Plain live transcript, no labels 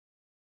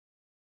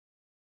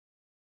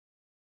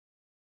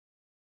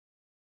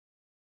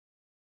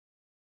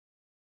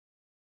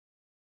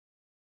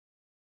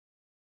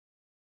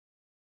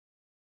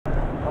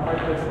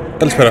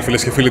Καλησπέρα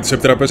φίλες και φίλοι της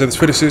Επιτραπέζα της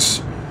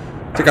Φύρισης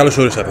και καλώς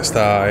ορίσατε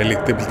στα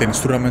Elite Table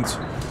Tennis Tournaments.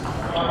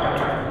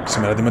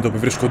 Σήμερα αντιμέτωποι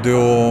βρίσκονται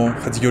ο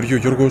Hatzigeorgiou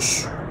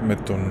Γιώργος με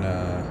τον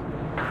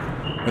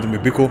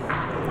Bibikos.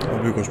 Ο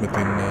Bibikos με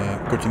την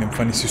κόκκινη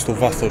εμφάνιση στο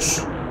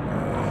βάθος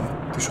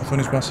της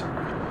οθόνης μας.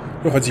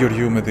 Ο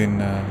Hatzigeorgiou με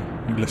την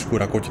μπλε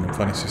σκούρα κόκκινη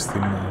εμφάνιση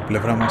στην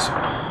πλευρά μας.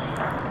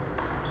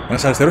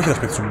 Ένας αριστερόχειρας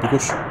παίκτης ο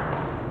Bibikos,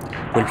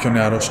 πολύ πιο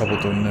νεαρός από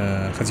τον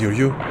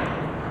Hatzigeorgiou.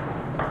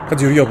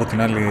 Hatzigeorgiou από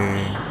την άλλη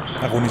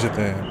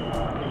αγωνίζεται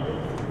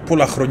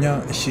πολλά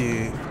χρόνια,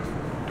 έχει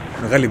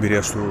μεγάλη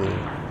εμπειρία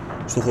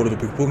στο χώρο του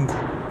pingpong.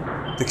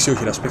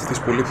 Δεξιόχειρας παίκτης,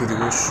 πολύ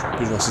επιθετικός, ο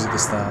οποίος βασίζεται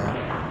στα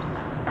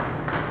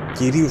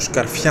κυρίως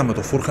καρφιά με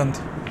το forehand,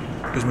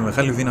 παίζει με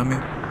μεγάλη δύναμη.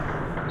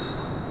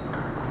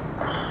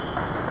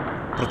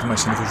 Προτιμάει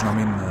συνήθως να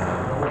μην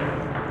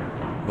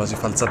βάζει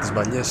φαλτσά τις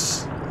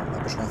μπαλιές, να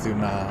προσπαθεί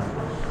να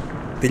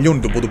τελειώνει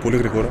τον πόντο πολύ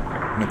γρήγορα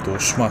με το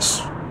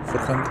smash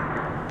forehand.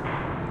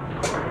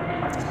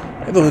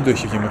 Εδώ δεν το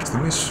έχει βγει μέχρι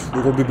στιγμής.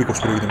 Ο Bibikos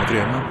προηγείται με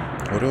 3-1.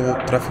 Ωραίο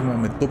τράφημα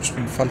με top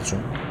spin φάλτσο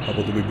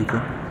από τον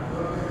Bibikos.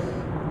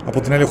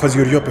 Από την άλλη, ο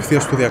Hatzigeorgiou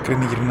απευθείας το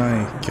διακρίνει,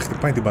 γυρνάει και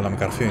χτυπάει την μπάλα με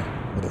καρφί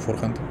με το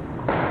forehand.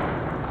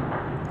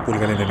 Πολύ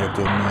καλή ενέργεια από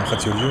τον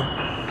Hatzigeorgiou.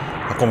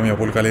 Ακόμα μια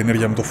πολύ καλή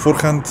ενέργεια με το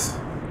forehand.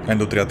 Κάνει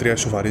το 3-3,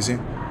 ισοβαρίζει.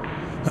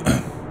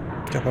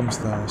 Και πάμε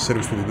στα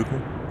service του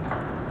Bibikos.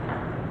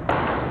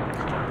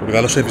 Πολύ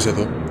καλό service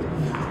εδώ.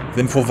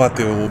 Δεν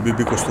φοβάται ο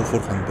Bibikos στο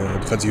forehand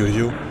του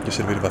Hatzigeorgiou και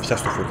σερβίρει βαθιά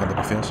στο forehand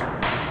απευθείας.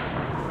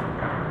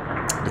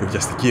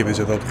 Ντροβιαστική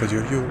έπαιζε εδώ από τον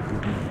Hatzigeorgiou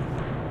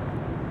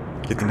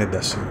και την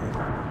ένταση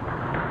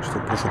στο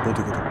πρόσωπό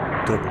του και τον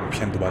τρόπο που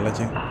πιάνει το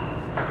μπαλάκι.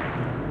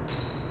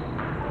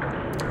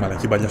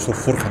 Μαλακή μπαλιά στο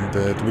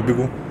forehand του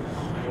Bibikos.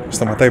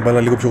 Σταματάει η μπάλα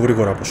λίγο πιο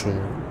γρήγορα από όσο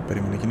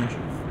περίμενε εκείνος.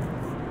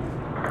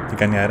 Και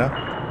κάνει αέρα.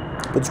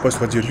 Πόντους πάει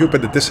στο Hatzigeorgiou,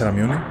 5-4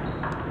 μειώνει.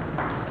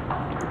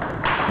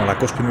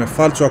 Μαλακός πίνει με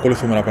φάλτσο,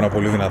 ακολουθούμε από ένα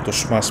πολύ δυνατό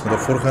smash με το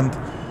forehand.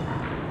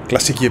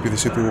 Κλασική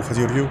επίθεση του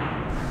Hatzigeorgiou.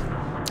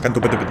 Κάνει το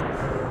 5-5.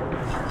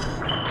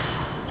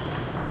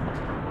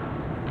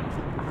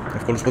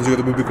 Εύκολος πόντος για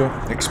τον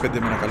Bibikos, 6-5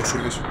 με ένα καλό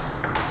service.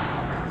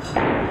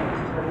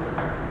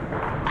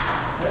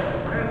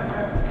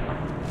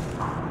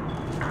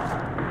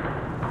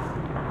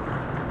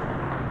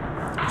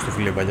 Στο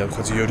φιλέ παλιά του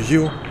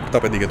Hatzigeorgiou,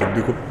 7-5 για τον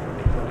Bibikos.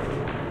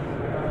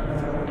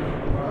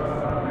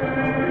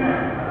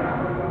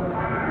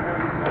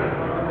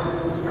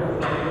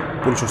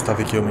 Πολύ σωστά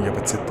δικαίωμα για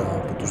πετσέτα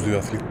από τους δύο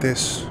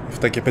αθλητές.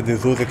 7 και 5,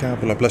 12,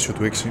 πολλαπλάσιο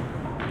του 6.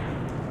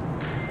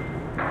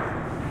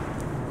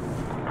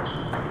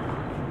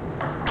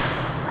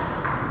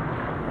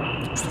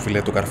 Στο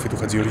φιλέ το καρφί του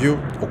Hatzigeorgiou,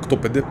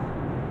 8-5.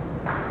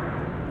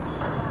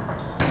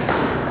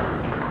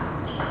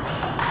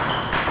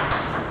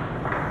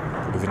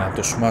 Πολύ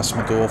δυνατό smash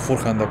με το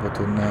forehand από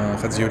τον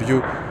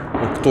Hatzigeorgiou,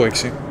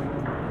 8-6.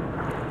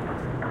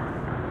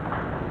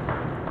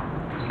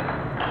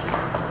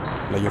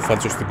 Λαγιό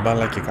φάλτσο στην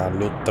μπάλα και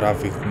καλό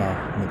τράβηγμα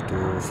με το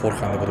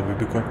forehand από τον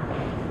Bibikos.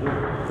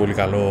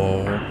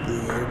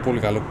 Πολύ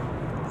καλό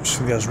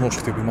συνδυασμός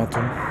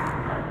χτυπημάτων.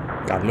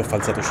 Καλό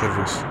φαλτσά το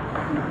service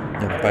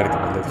για να πάρει την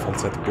μπάλα τη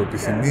φαλτσά που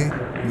επιθυμεί,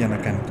 για να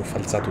κάνει το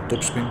φαλτσά του top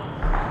spin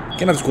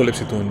και να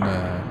δυσκολέψει τον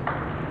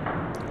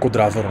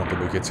κοντραδόρο, να το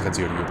πω έτσι,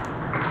 Hatzigeorgiou.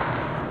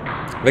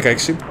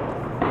 16.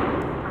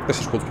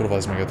 4 πόντους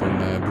προβάδισμα για τον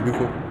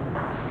Bibikos.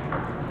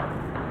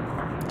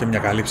 Και μια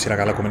καλή ψήρα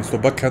καλά κομμένη στο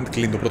backhand.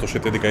 Κλείνει το πρώτο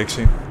set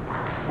 11-6.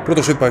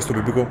 Πρώτο set πάει στο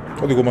Bibikos.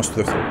 Οδηγούμαστε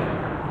στο δεύτερο.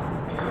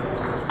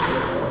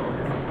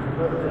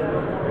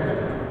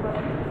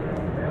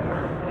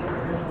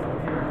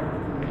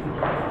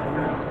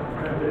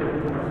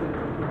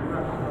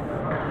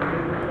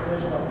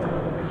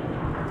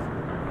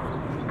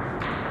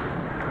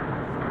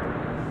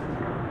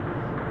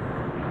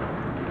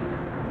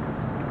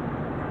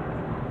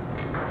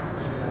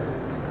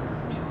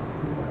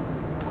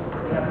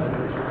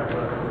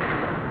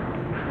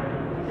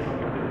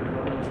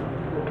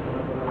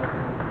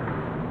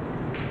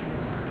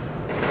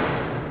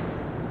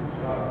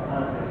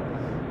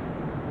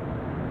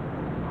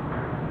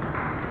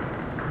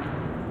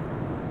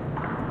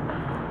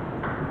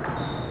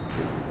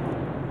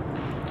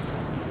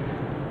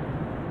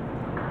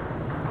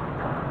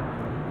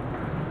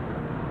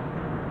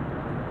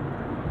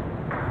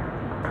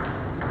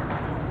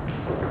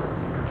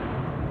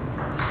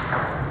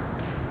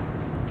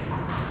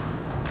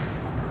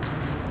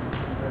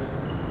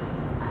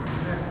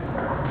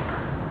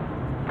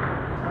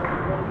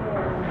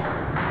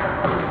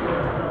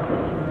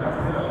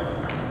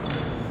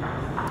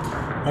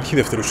 Αρχή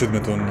δεύτερο set με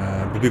τον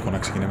Bibikos να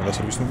ξεκινάει με τα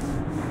service του.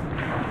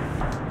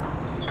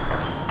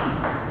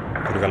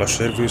 Πολύ καλό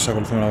service,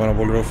 ακολουθούμε να βάλουμε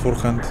πολύ ωραίο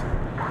forehand.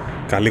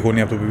 Καλή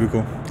γωνία από τον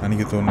Bibikos,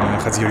 ανοίγει τον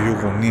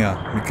Hatzigeorgiou γωνία,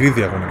 μικρή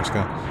διαγωνία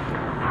βασικά,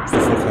 στο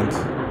forehand,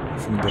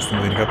 αφήνοντας τον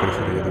μηδενικά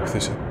περιθώρια για την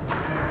επιθέση.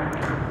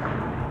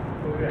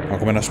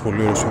 Ακόμα ένας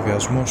πολύ ωραίος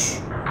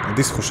συνδυασμός,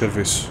 αντίστοιχο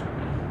service.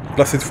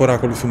 Απλά αυτή τη φορά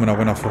ακολουθούμε να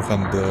βγάλουμε ένα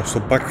forehand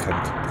στο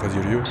backhand του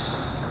Hatzigeorgiou.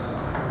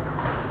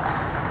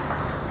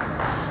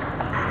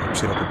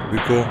 ψήρα από τον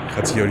Bibikos.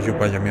 Hatzigeorgiou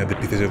πάει για μια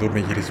αντεπίθεση εδώ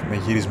με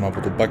γύρισμα από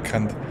το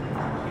backhand.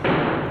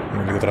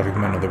 Είναι λίγο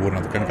τραβηγμένο, δεν μπορεί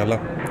να το κάνει καλά.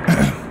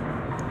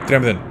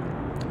 3-0.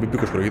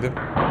 Bibikos προηγείται.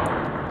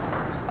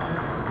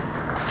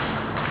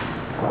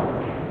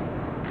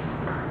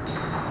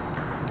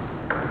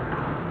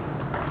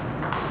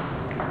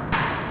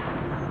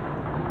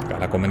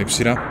 Καλά κομμένη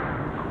ψήρα.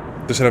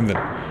 4-0.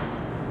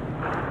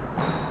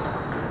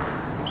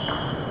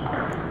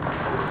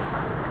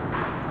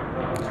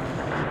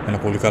 Ένα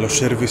πολύ καλό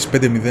σέρβις,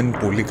 5-0,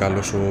 πολύ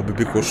καλός ο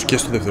Bibikos και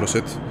στο δεύτερο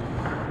σετ.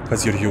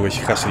 Hatzigeorgiou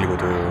έχει χάσει λίγο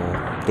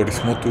το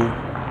ρυθμό του.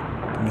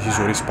 Τον έχει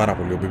ζωρίσει πάρα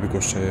πολύ ο Bibikos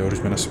σε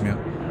ορισμένα σημεία.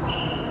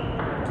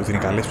 Του δίνει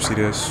καλές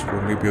ψήρες,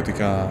 πολύ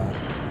ποιοτικά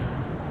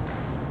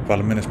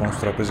βαλμένες πάνω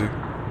στο τραπέζι.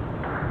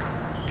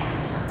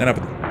 1-5.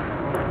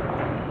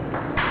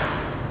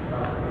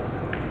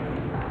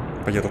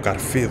 Πάει για το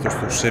καρφί εδώ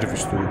στο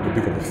σέρβις του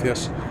Bibikos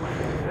απευθείας.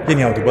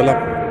 Γίνει out την μπάλα.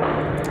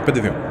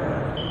 5-2.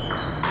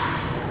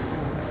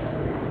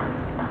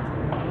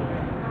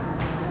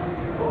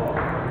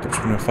 Το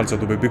ψηφίνουμε φάλτσα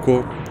του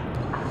Bibikos.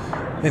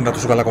 Δεν ήταν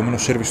τόσο καλά κομμένο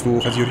σέρβις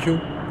του Hatzigeorgiou.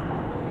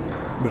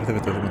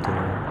 Μπερδεύεται εδώ με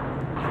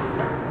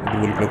την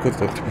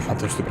πολυπλοκότητα του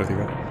χτυπήματος του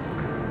πρακτικά.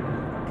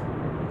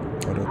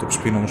 Ωραίο το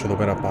spin όμως εδώ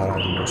πέρα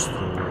παράλληλο στο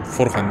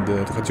forehand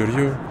του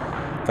Hatzigeorgiou.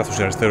 Καθώς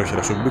σε αριστερό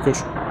χέρας ο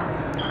Bibikos.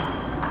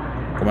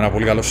 Ακόμα ένα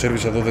πολύ καλό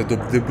σέρβις εδώ,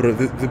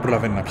 δεν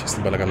προλαβαίνει να πιάσει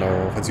την μπάλα καλά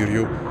ο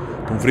Hatzigeorgiou.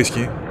 Τον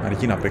βρίσκει,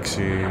 αργεί να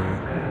παίξει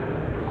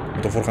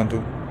με το forehand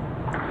του.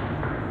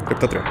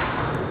 7-3.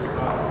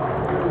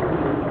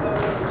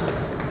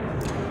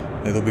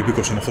 Εδώ ο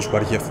Bibikos είναι αυτός που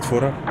αργεί αυτή τη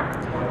φορά.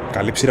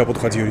 Καλή ψήρα από το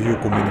Hatzigeorgiou,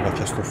 κομμένη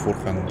βαθιά στο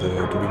forehand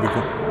του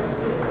Bibikos.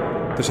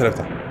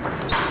 4-7.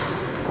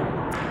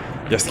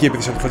 Βιαστική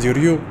επίθεση από το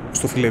Hatzigeorgiou,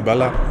 στο φιλέ η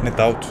μπάλα, net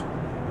out.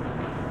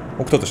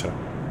 8-4.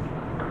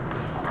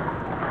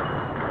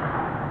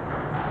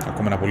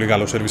 Ακόμα ένα πολύ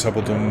καλό σέρβις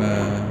από τον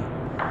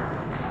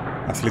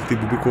αθλητή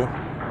Bibikos.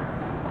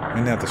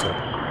 9-4.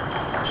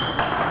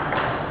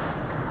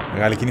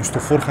 Μεγάλη κίνηση στο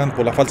forehand,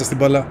 πολλά φάλτσα στην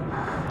μπάλα.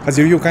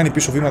 Hatzigeorgiou κάνει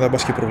πίσω βήματα,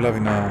 μπας και προλάβει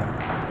να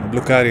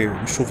μπλοκάρει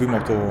μισό βήμα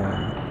από το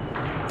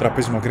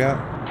τραπέζι μακριά.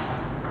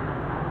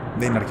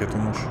 Δεν είναι αρκετό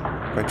όμως.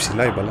 Πάει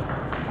ψηλά η μπάλα.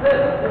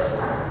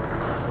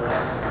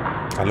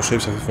 Καλό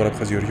σέρβις αυτή τη φορά από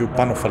τον Hatzigeorgiou,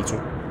 πάνω φάλτσο.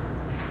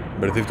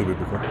 Μπερδεύει τον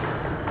Bibikos.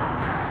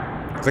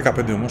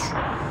 15 όμως.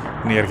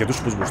 Είναι για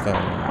αρκετούς πούς μπροστά. Ο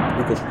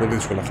Bibikos πολύ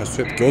δύσκολα χάσει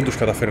το σετ και όντως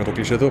καταφέρει να το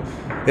κλείσει εδώ.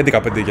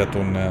 11-5 για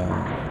τον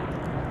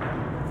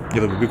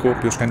Bibikos, ο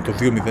οποίος κάνει το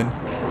 2-0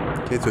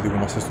 και έτσι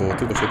οδηγούμαστε στο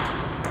τρίτο σετ.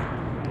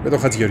 Με τον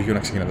Hatzigeorgiou να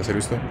ξεκινά τα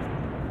σερβίς του.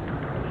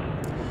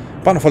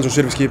 Πάνω φάλτσο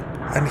σέρβις και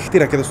ανοιχτή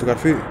ρακέτα στο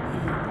καρφί.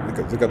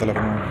 Δεν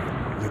καταλαβαίνω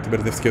γιατί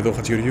μπερδεύτηκε εδώ ο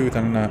Hatzigeorgiou.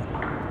 Ήταν ένα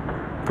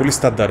πολύ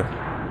στάνταρ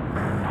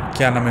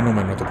και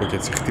αναμενόμενο, να το πω και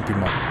έτσι,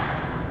 χτύπημα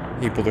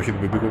η υποδοχή του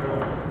Bibikos.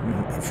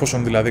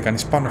 Εφόσον δηλαδή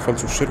κάνεις πάνω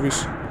φάλτσο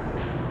σέρβις,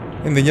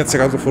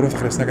 99% των φορών θα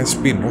χρειαστεί να κάνεις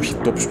spin, όχι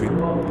top spin.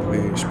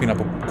 Δηλαδή spin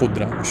από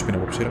κόντρα, όχι spin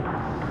από ψήρα.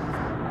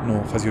 Ενώ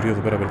ο Hatzigeorgiou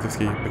εδώ πέρα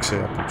μπερδεύτηκε και παίξε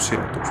από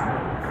ψήρα top spin.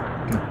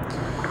 Ναι.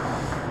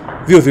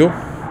 2-2.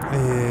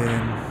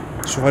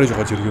 Σοβαρίζει ο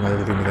Hatzigeorgiou μετά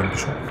το 2-0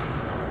 πίσω.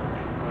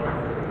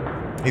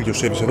 Ίδιο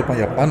σέρβις εδώ, πάει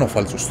για πάνω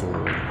φάλτσο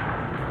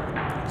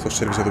στο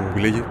σέρβις εδώ που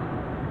επιλέγει.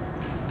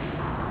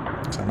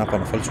 Ξανά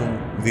πάνω φάλτσο,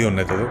 2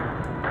 net εδώ.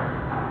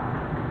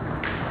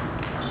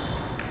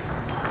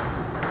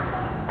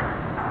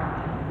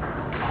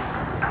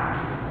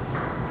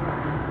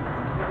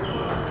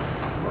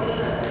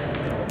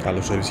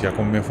 Καλό σέρβις για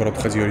ακόμη μια φορά του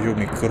Hatzigeorgiou,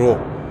 μικρό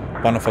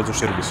πάνω φάλτσο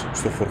σέρβις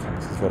στο forehand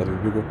αυτή τη φορά του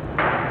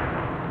Bibikos.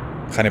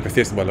 Χάνει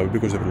απευθείας την μπάλα, ο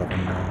Bibikos δεν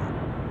προλαβαίνει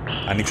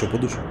να ανοίξει ο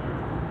πόντος.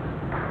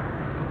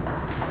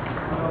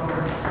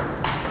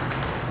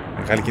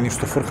 Μεγάλη κίνηση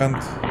στο forehand,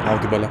 out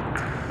την μπάλα.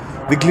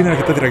 Δεν κλείνει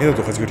αρκετά τη ρακέτα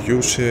του Hatzigeorgiou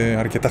σε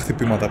αρκετά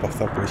χτυπήματα από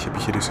αυτά που έχει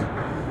επιχειρήσει.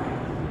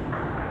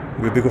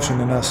 Ο Bibikos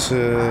είναι ένας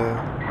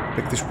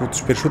παίκτης που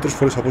τις περισσότερες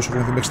φορές από όσο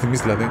έχουμε δει μέχρι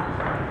στιγμής δηλαδή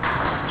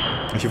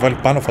έχει βάλει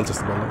πάνω φάλτσα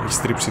στην μπάλα, έχει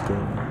στρίψει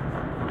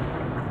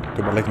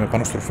το μπαλάκι με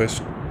πάνω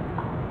στροφές.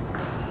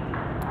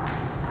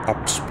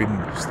 Upspin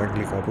στα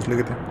αγγλικά όπως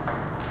λέγεται.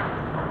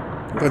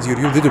 Ο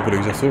Hatzigeorgiou δεν το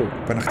υπολογίζει αυτό,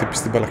 πάει να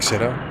χτυπήσει την μπάλα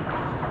ξερά.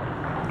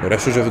 Ωραία,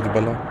 σώζει εδώ την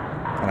μπάλα.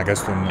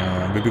 Αναγκάζει τον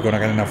Bibikos να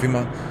κάνει ένα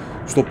βήμα,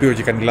 στο οποίο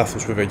και κάνει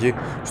λάθος βέβαια εκεί,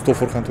 στο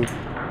forehand του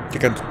και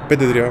κάνει το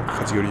 5-3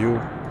 Hatzigeorgiou.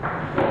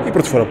 Η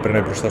πρώτη φορά που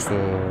περνάει μπροστά στο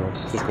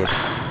σκορ.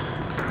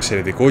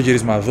 Εξαιρετικό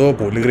γύρισμα εδώ,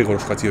 πολύ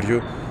γρήγορος Hatzigeorgiou.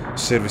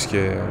 Σέρβις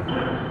και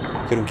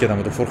ρουκέτα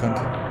με το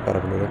forehand, πάρα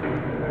πολύ ωραίο.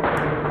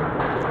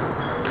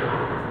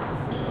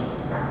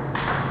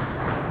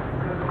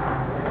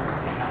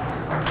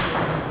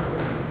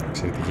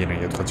 Εξαιρετική είναι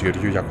για το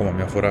Hatzigeorgiou για ακόμα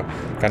μια φορά,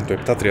 κάνει το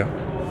 7-3.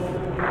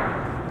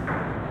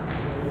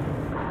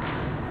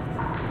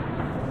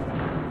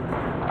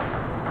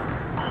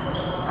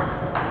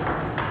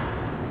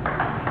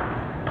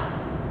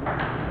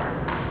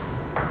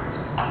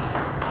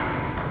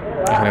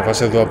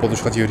 Βάζει εδώ από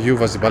τους Hatzigeorgiou,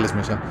 βάζει μπάλες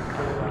μέσα.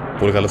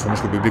 Πολύ καλός όμως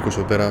και ο Bibikos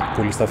εδώ πέρα,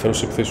 πολύ σταθερός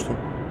στις επιθέσεις του.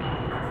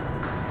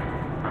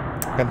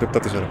 Κάνει το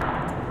 7-4.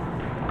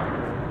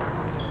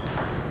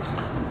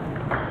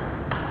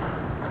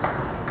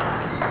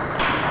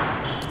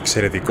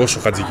 Εξαιρετικός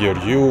ο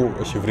Hatzigeorgiou,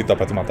 έχει βρει τα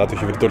πατήματά του,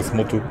 έχει βρει το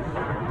ρυθμό του.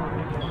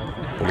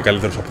 Πολύ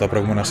καλύτερος από τα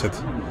προηγούμενα σετ.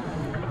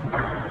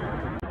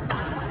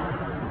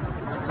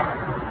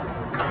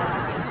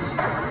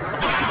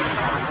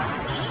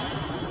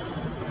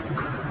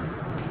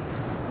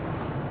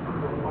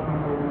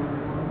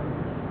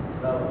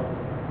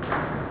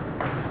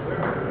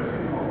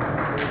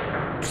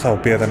 Τα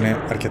οποία ήταν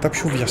αρκετά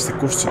πιο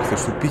βιαστικός στις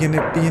επιθέσεις του.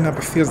 Πήγαινε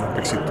απευθείας να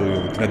παίξει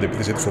την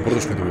αντεπίθεση του στο πρώτο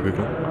σπίτι του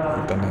Bibikos,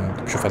 που ήταν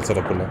το πιο φαλτσάτο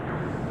απ' όλα.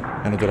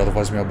 Ενώ τώρα το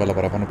βάζει μια μπάλα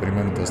παραπάνω,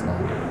 περιμένοντας να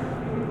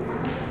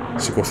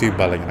σηκωθεί η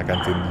μπάλα για να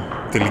κάνει την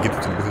τελική του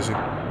την επίθεση.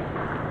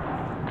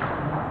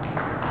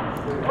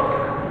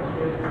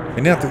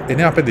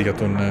 9-5 για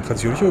τον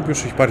Hatzigeorgiou, ο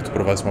οποίος έχει πάρει το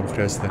προβάδισμα που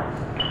χρειάζεται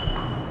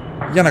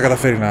για να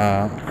καταφέρει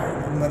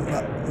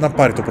να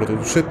πάρει το πρώτο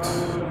του σετ,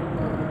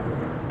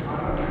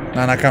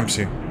 να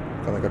ανακάμψει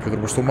κατά κάποιο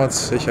τρόπο στο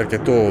μάτς. Έχει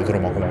αρκετό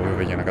δρόμο ακόμα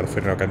βέβαια για να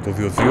καταφέρει να κάνει το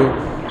 2-2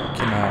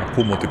 και να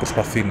πούμε ότι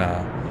προσπαθεί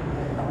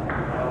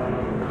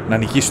να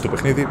νικήσει το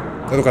παιχνίδι.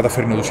 Δεν το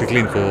καταφέρει να το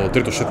κλείνει το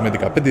τρίτο σετ με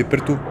 15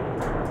 υπέρ του.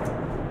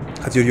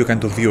 Hatzigeorgiou κάνει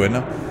το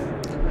 2-1.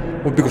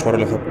 Ο Bibikos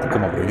παρόλα αυτά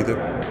ακόμα προηγείται.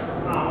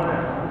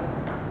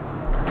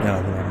 Για να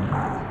δούμε αν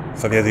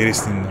θα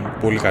διατηρήσει την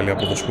πολύ καλή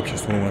απόδοση που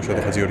πιαστούμε στο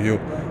Hatzigeorgiou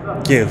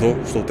και εδώ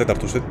στο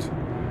τέταρτο σετ.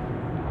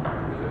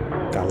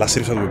 Καλά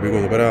σύρψα του Bibikos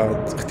εδώ πέρα.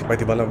 Χτυπάει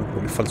την μπάλα με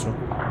πολύ φάλτσο.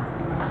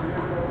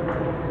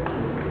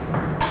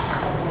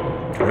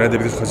 Ωραία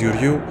αντεπίθεση του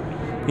Hatzigeorgiou.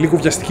 Λίγο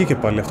βιαστική και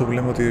πάλι. Αυτό που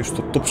λέμε ότι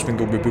στο top spin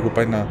του Bibikos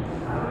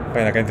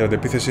πάει να κάνει την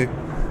αντεπίθεση.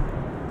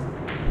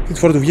 Αυτή τη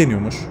φορά του βγαίνει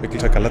όμως.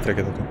 Έκλεισα καλά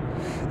τριακέτα του.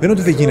 Δεν είναι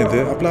ότι δεν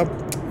γίνεται. Απλά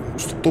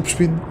στο top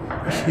spin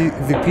έχει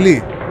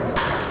διπλή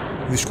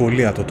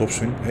δυσκολία το top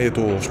spin.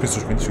 Το spin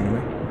στο spin, συγγνώμη.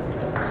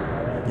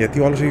 Γιατί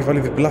ο άλλος έχει βάλει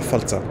διπλά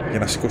φάλτσα για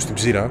να σηκώσει την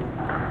ψήρα.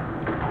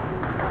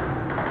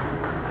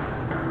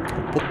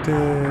 Οπότε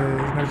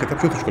είναι αρκετά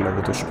πιο δύσκολο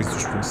από το spin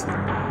στο spin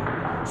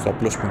στο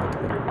απλό spin.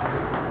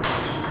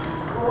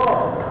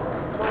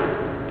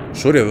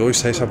 Sorry εδώ,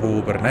 ίσα ίσα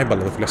που περνάει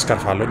μπάλα, το φίλε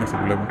σκαρφαλώνει αυτό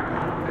που λέμε.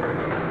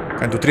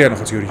 Κάνει το 3-1 ο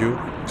Hatzigeorgiou.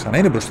 Ξανά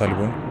είναι μπροστά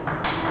λοιπόν.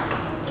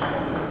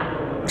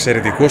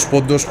 Εξαιρετικός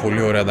πόντος,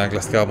 πολύ ωραία τα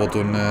ανακλαστικά από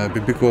τον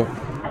Bibikos.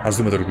 Ας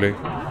δούμε το replay.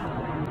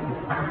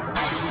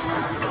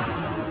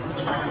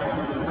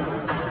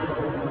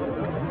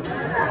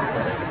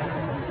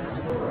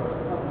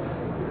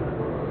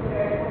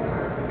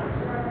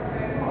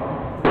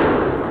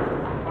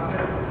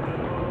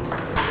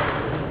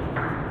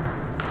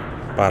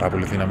 Πάρα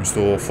πολύ δύναμη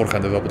στο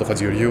forehand εδώ από το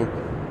Hatzigeorgiou.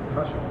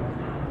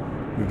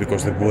 Ο Bibikos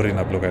δεν μπορεί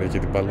να μπλοκάρει και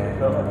την μπάλα.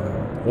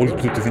 Όλη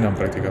του τη δύναμη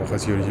πρακτικά ο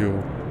Hatzigeorgiou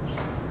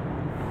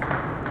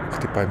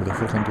χτυπάει με το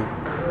forehand του.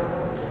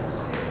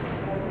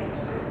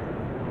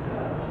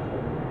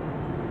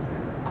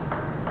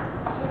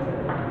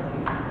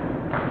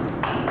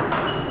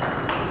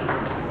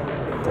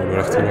 Πολύ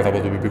ωραία χτυπήματα από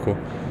τον Bibikos.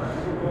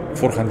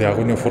 Forehand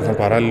διαγώνιο, forehand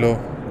παράλληλο.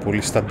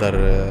 Πολύ standard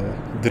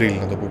drill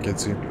να το πω και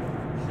έτσι.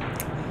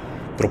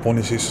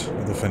 Προπόνησης,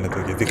 εδώ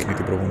φαίνεται και δείχνει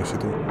την προπόνησή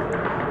του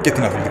και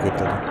την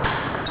αθλητικότητά του.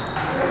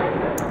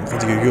 Ο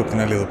Hatzigeorgiou από την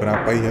άλλη εδώ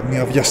πέρα πάει για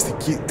μια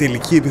βιαστική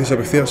τελική επίθεση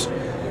απευθείας.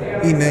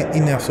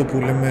 Είναι αυτό που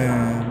λέμε.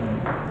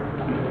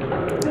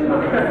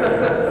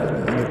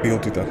 Είναι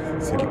ποιότητα.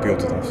 Θέλει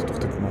ποιότητα αυτό το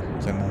χτύπημα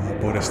για να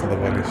μπορέσει να τα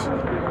βάλεις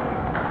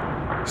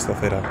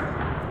σταθερά.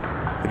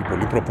 Θέλει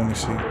πολλή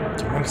προπόνηση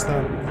και μάλιστα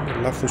είναι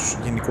λάθος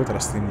γενικότερα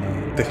στην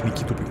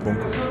τεχνική του ping-pong,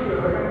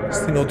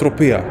 στην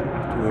οτροπία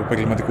του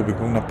επαγγελματικού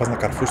ping-pong. Να πας να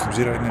καρφώσεις την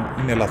ψήρα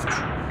είναι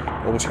λάθος.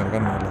 Όπως και να το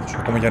κάνουμε είναι λάθος.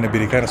 Ακόμα και αν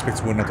εμπειρικά ένας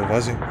παίκτης μπορεί να το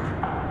βάζει,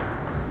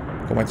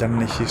 ακόμα και αν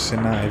έχεις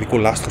ένα ειδικό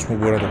λάστος που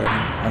μπορεί να το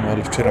κάνει, αν ο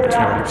άλλος ξέρει να παίξει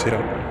μια καλή ψήρα,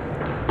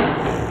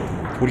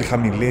 πολύ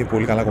χαμηλή,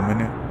 πολύ καλά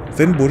κομμένη,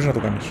 δεν μπορείς να το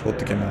κάνεις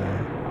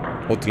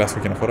ό,τι λάστο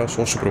και να φοράς,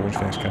 όσο προπόνηση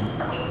και να έχεις κάνει.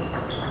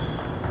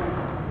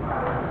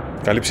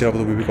 Καλή ψήρα από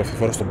τον Bibikos αυτή τη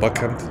φορά στο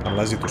backhand,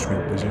 αλλάζει το σημείο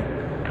που παίζει.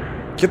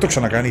 Και το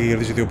ξανακάνει και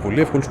κερδίζει δύο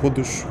πολύ εύκολους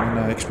πόντους,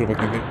 ένα έξυπνο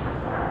παιχνίδι.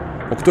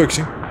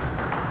 8-6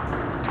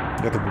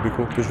 για τον Bibikos,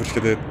 ο οποίος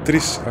βρίσκεται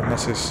 3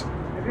 ανάσες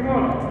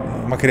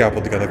μακριά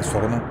από την κατάκτηση του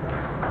αγώνα.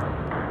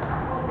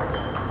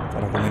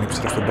 Παρακολουθεί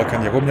ψήρα στο backhand,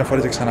 για ακόμη μια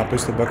φορά και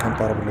ξαναπέσει στο backhand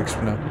πάρα πολύ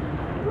έξυπνα.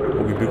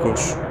 Ο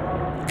Bibikos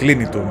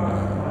κλείνει τον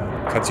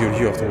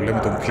Hatzigeorgiou, αυτό που λέμε,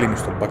 τον κλείνει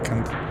στο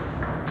backhand,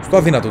 στο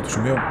αδύνατο του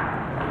σημείο.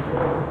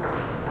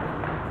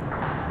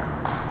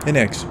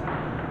 9-6.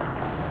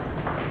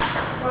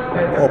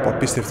 Όπα,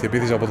 απίστευτη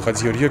επίθεση από το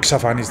Hatzigeorgiou,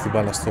 εξαφανίζει την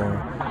μπάλα στο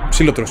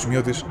ψηλότερο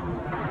σημείο της.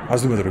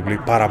 Ας δούμε το replay,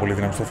 πάρα πολύ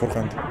δύναμη στο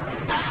forehand.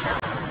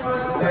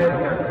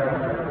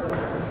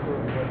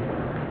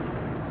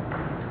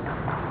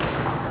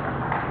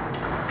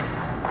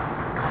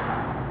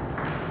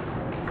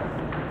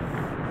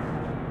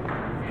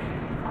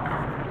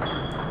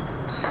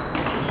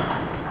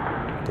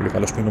 Πολύ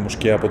καλό spin όμως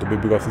και από τον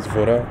Bibikos αυτή τη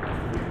φορά.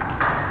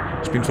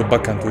 Spin στο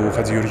backhand του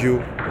Hatzigeorgiou,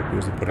 ο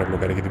οποίος δεν μπορεί να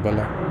μπλοκάρει και την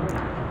μπάλα.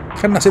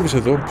 Χάνει ένα service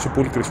εδώ, σε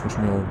πολύ κρίσιμο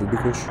σημείο ο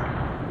Bibikos.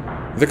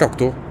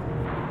 18.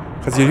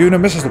 Hatzigeorgiou είναι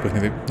μέσα στο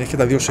παιχνίδι. Έχει και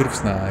τα δύο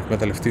service να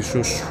εκμεταλλευτεί,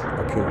 ίσως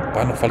κάποιο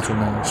πάνω φάλτσο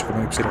με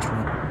σηκωμένη ψήρα, ας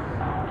πούμε.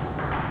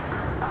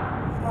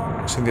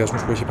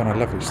 Συνδυασμούς που έχει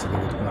επαναλάβει στη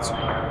διάρκεια του μάτσα.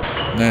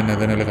 Ναι,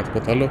 δεν έλεγα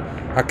τίποτα άλλο.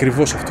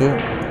 Ακριβώς αυτό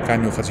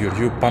κάνει ο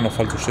Χατζηγεωργιού. Πάνω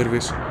φάλτο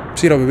σέρβις.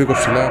 Ψήρα ο Bibikos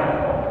ψηλά.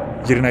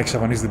 Γυρνάει,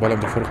 εξαφανίζει την μπάλα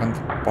με το forehand.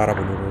 Πάρα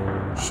πολύ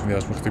ωραίο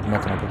συνδυασμό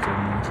χτυπημάτων από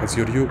τον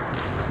Χατζηγεωργιού.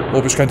 Ο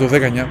οποίος κάνει το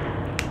 19.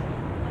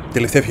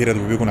 Τελευταία ευκαιρία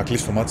του Bibikos να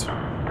κλείσει το μάτς.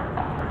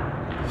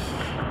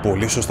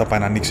 Πολύ σωστά πάει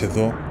να ανοίξει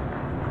εδώ.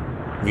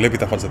 Βλέπει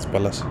τα φάλτσα της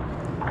μπάλας.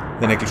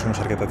 Δεν έκλεισε όμως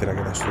αρκετά τη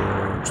ρακέτα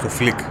στο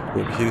flick που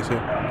επιχείρησε.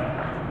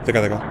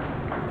 10-10.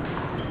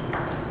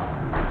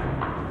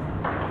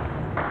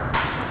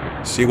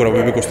 Σίγουρα ο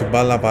Bibikos στην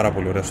μπάλα, πάρα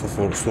πολύ ωραία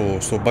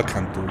στο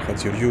backhand του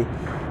Hatzigeorgiou,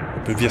 ο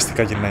οποίος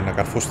βιαστικά γυρνάει να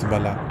καρφώσει την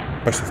μπάλα,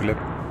 πάει στο φιλέ.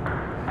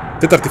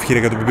 Τέταρτη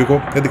ευκαιρία για τον Bibikos,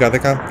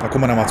 11-10,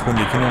 ακόμα ένα match point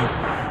για εκείνον,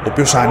 ο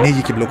οποίος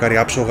ανοίγει και μπλοκάρει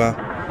άψογα.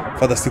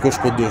 Φανταστικός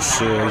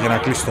πόντος για να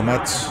κλείσει το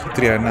match.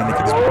 3-1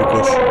 νίκη της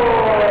Bibikos.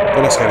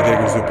 Πολλά συγχαρητήρια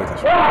και τους δύο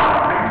παίκτες.